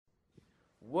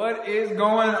What is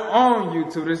going on,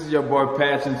 YouTube? This is your boy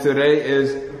Patch, and today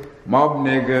is my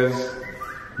nigga's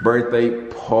birthday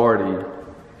party.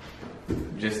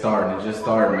 Just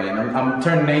started, man. I'm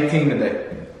turning 18 today.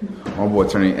 My boy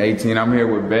turning 18. I'm here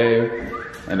with Babe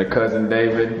and the cousin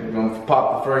David. We're gonna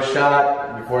pop the first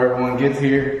shot before everyone gets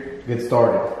here. Get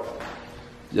started.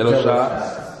 Yellow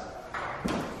shots.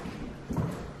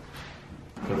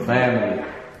 For family.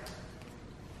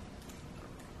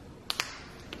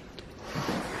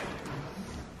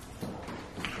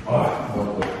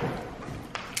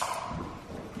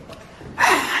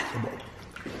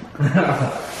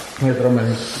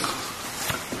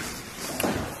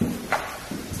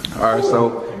 Alright,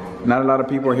 so not a lot of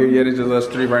people are here yet. It's just us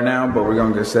three right now, but we're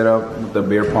gonna get set up with the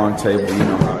beer pong table. You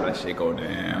know how that shit go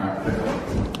down.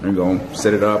 We're gonna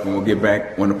set it up and we'll get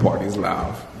back when the party's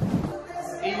live.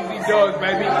 Easy dogs,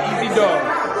 baby. Easy dogs.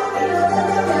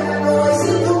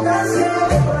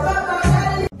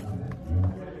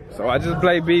 So I just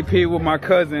played BP with my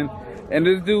cousin, and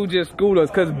this dude just schooled us,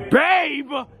 cause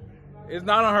Babe is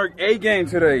not on her A game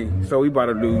today. So we about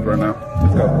to lose right now.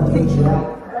 Let's go.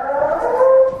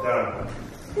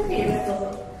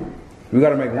 We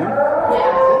gotta make one? Yeah.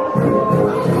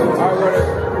 Alright,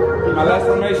 brother. My last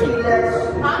formation.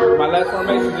 My last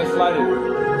formation, just slide it.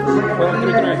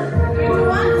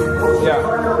 7-3-3. Yeah.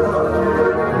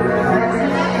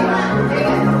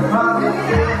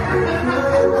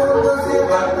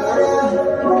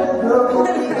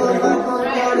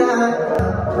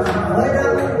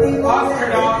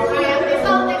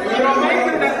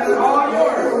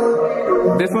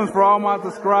 This one's for all my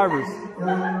subscribers.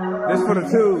 This for the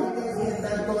tube.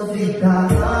 Go,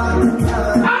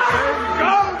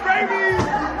 baby!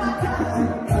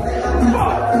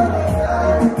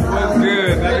 What's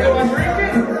good, nigga?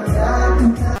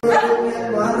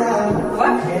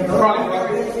 What?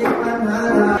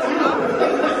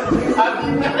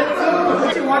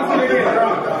 She wants me to get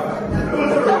drunk.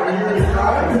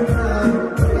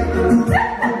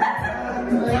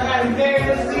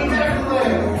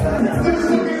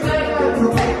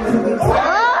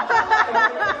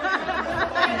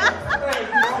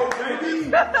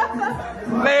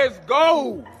 Let's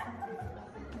go!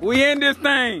 We in this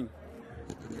thing.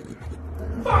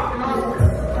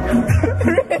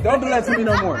 Don't do that to me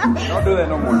no more. Don't do that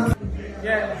no more.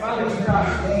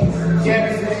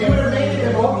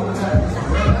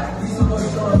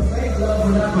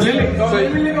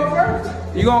 Lily go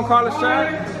first? You gonna call a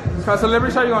shot? Call a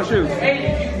celebrity shot, you gonna shoot?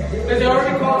 Hey, is it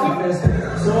already called too?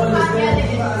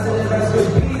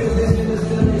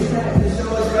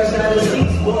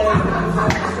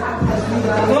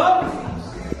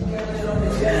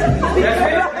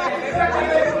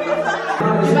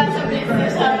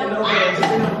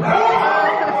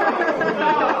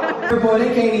 Boy,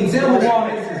 they can't even tell what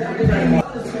water is.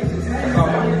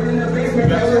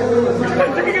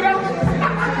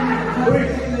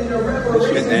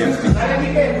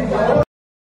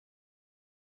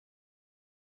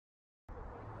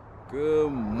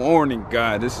 Good morning,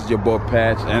 guys. This is your boy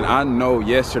Patch, and I know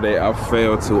yesterday I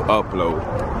failed to upload.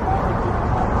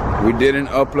 We didn't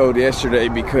upload yesterday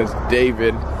because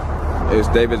it's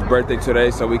David's birthday today,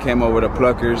 so we came over to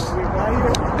Pluckers,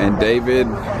 and David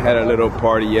had a little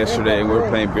party yesterday, and we were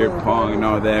playing beer pong and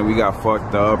all that, and we got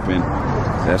fucked up, and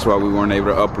that's why we weren't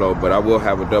able to upload. But I will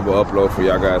have a double upload for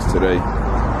y'all guys today.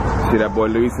 See that boy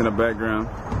Luis in the background?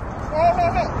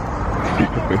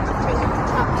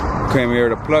 Came here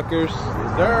to Pluckers.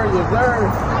 Yes, sir.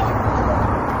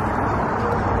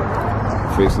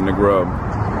 Fixing the grub.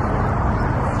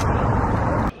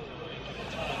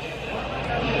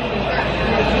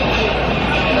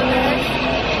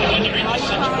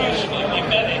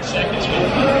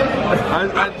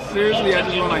 Seriously, I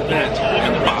just went like that.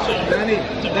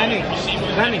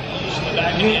 Danny.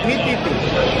 Meet people.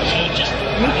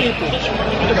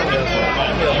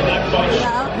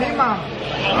 Hey, Mom.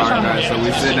 Alright, guys, so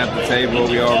we're sitting at the table.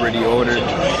 We already ordered.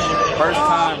 First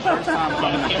time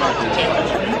coming to Pluckers.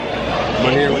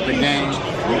 We're here with the gang.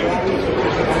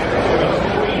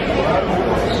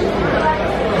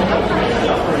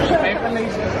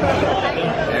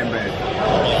 And babe.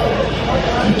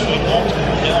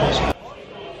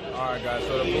 Alright, guys,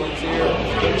 so the food's here.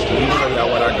 Let me show y'all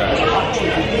what I got.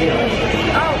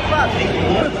 Oh, fuck.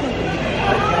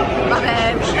 My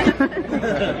bad.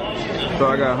 So I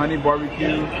got honey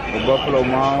barbecue, the buffalo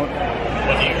mild,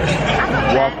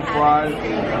 waffle fries,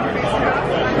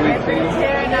 sweet tea.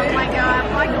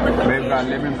 Babe got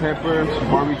lemon pepper,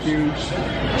 barbecue.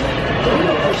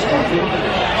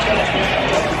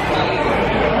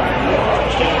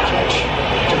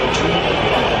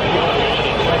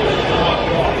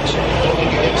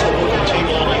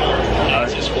 Table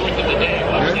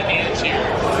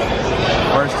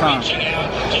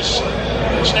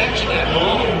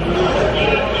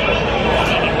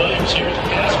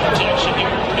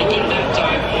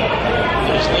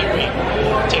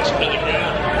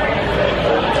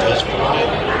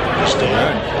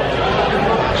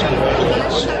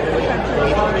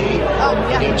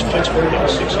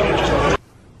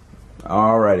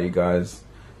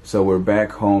So we're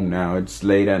back home now. It's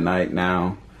late at night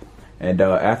now. And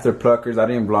after Pluckers, I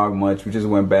didn't vlog much. We just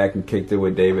went back and kicked it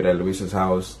with David at Luis's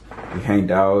house. We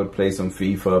hanged out, played some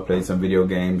FIFA, played some video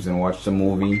games, and watched a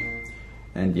movie.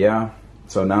 And yeah,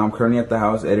 so now I'm currently at the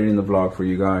house editing the vlog for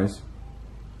you guys.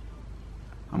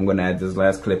 I'm gonna add this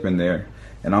last clip in there.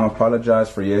 And I'll apologize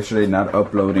for yesterday not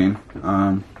uploading.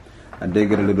 I did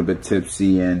get a little bit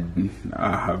tipsy, and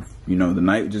you know, the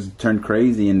night just turned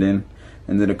crazy, and then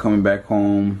ended up coming back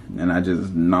home and I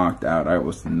just knocked out. I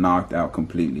was knocked out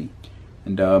completely.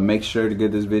 And make sure to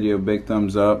give this video a big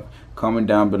thumbs up. Comment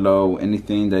down below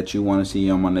anything that you want to see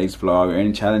on my next vlog, or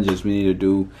any challenges we need to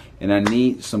do. And I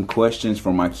need some questions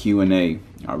for my Q&A.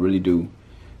 I really do.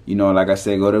 You know, like I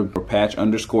said, go to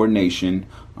Patch_Nation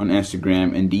on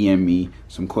Instagram and DM me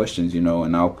some questions, you know,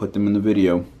 and I'll put them in the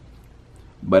video.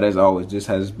 But as always, this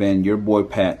has been your boy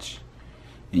Patch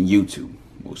and YouTube.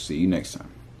 We'll see you next time.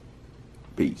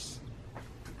 Peace.